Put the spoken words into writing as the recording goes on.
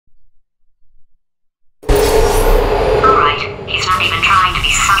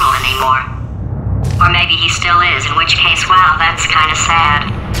anymore. Or maybe he still is, in which case, wow, that's kind of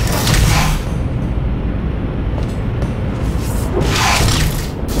sad.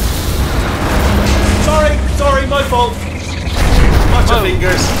 Sorry, my fault. Watch your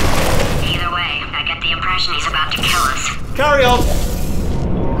fingers. Either way, I get the impression he's about to kill us. Carry on.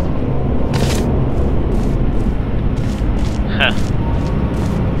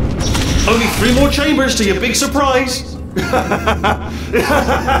 Only 3 more chambers to your big surprise.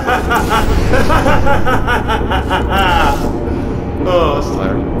 Oh, that's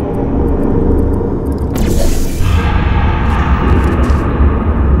hilarious.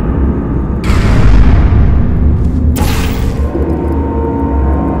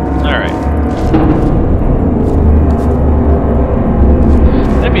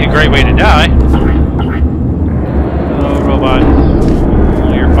 Great way to die. Oh, robots.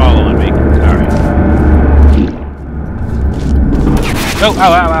 Oh, you're following me. Alright. Oh,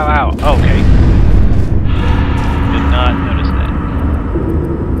 ow, ow, ow, ow. Okay. Did not notice that.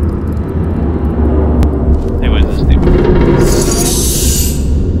 Hey, what does this do?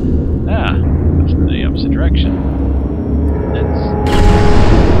 Ah, that's in the opposite direction. That's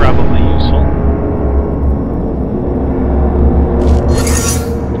probably useful.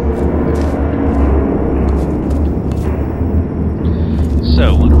 So,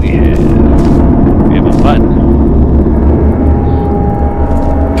 what do we have? We have a button.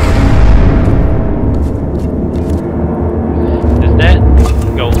 Does that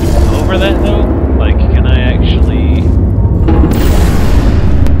go over that though? Like, can I actually...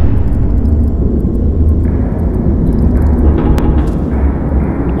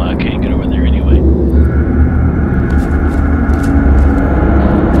 Well, I can't get over there anyway.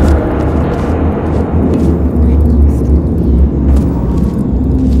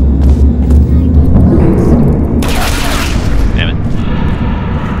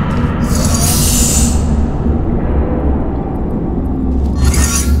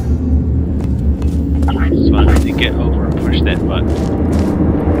 Get over and push that button.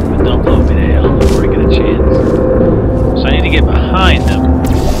 But don't blow me to hell before I get a chance. So I need to get behind them.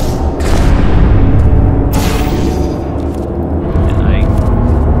 And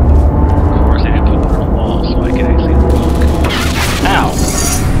of course I have to put them on a wall so I can actually look. Ow!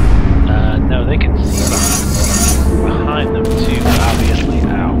 No, they can see behind them too, obviously.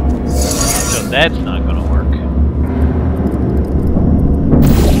 Ow. So that's not going to work.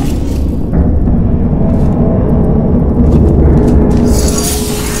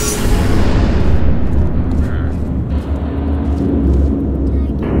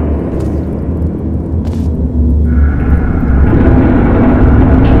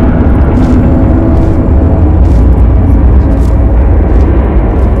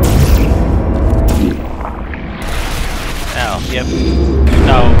 Yep.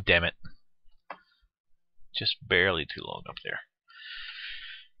 Oh, damn it. Just barely too long up there.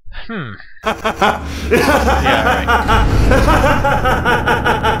 Yeah, alright.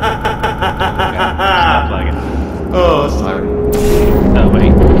 Stop lagging. Oh, sorry. Oh,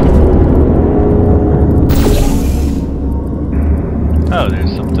 wait. Oh,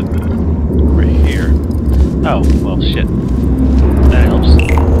 there's something over here. Oh, well, shit. That helps.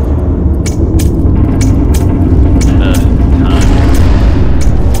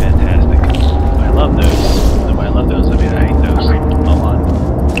 Fantastic. I love those. No, I love those. I mean, I hate those a lot.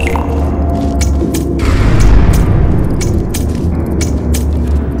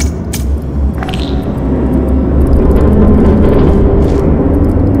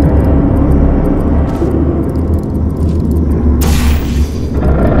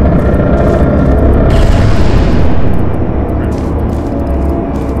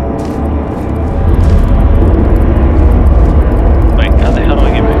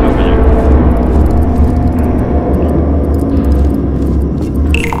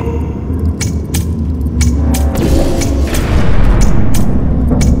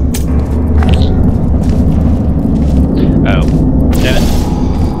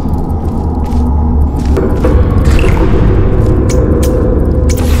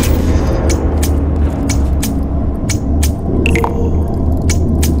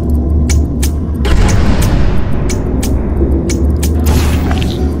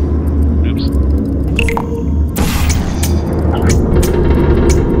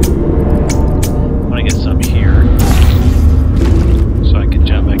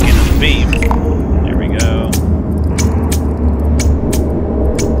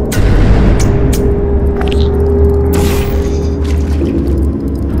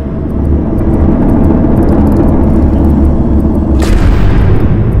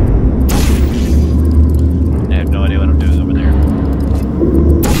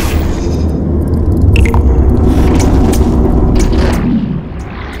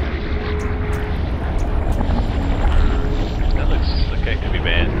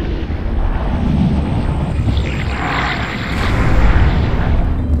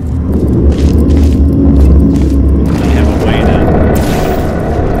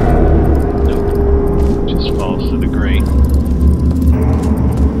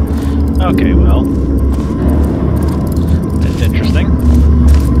 Okay, well. That's interesting.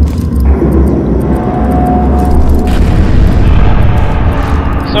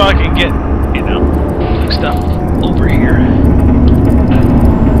 So I can get, you know, stuff over here.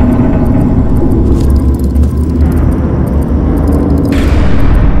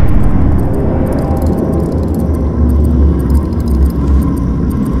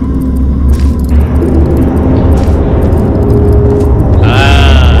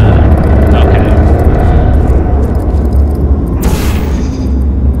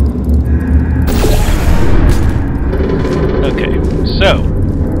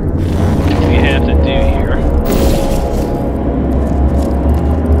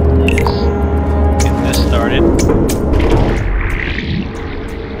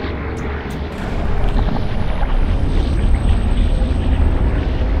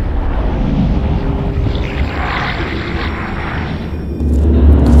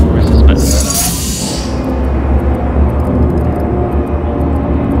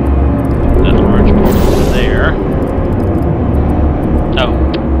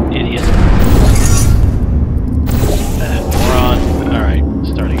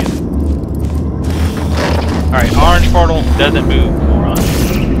 Doesn't move, moron.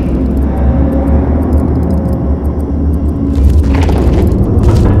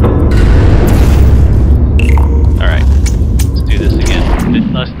 Alright, let's do this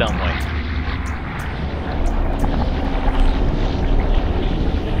again. Less dumb way.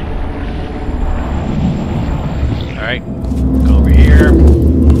 Alright, go over here.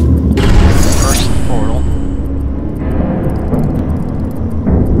 First portal.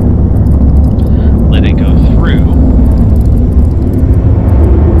 Let it go through.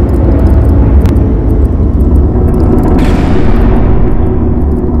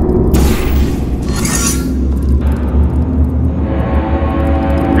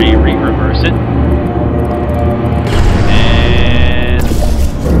 Reverse it. And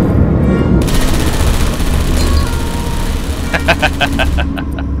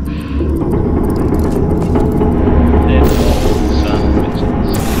then some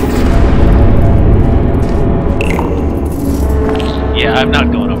bitches. Yeah, I'm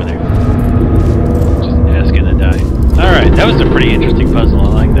not going over there. Just asking to die. Alright, that was a pretty interesting puzzle.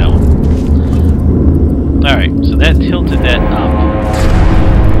 I like that one. Alright, so that tilted that up.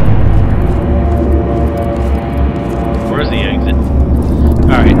 Where's the exit?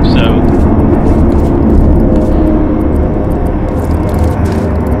 Alright, so...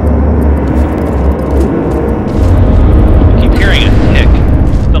 I keep hearing a tick.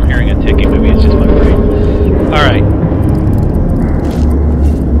 Still hearing a ticking, maybe it's just my brain. Alright.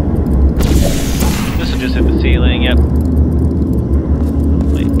 This will just hit the ceiling, yep.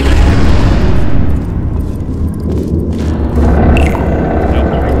 Wait.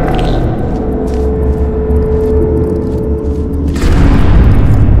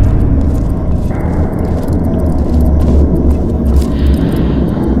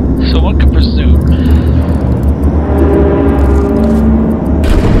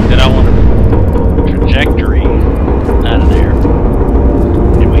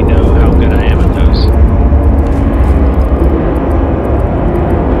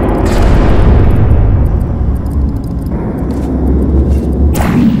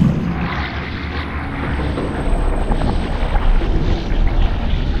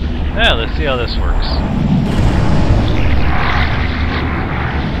 Yeah, let's see how this works.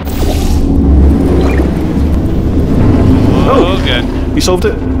 Oh, good. You solved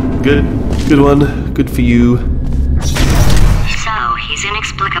it? Good. Good one. Good for you. So, he's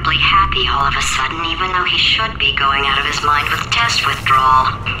inexplicably happy all of a sudden, even though he should be going out of his mind with test withdrawal.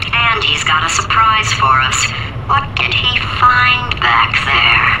 And he's got a surprise for us. What did he find back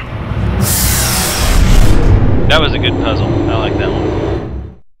there? That was a good puzzle. I like that one.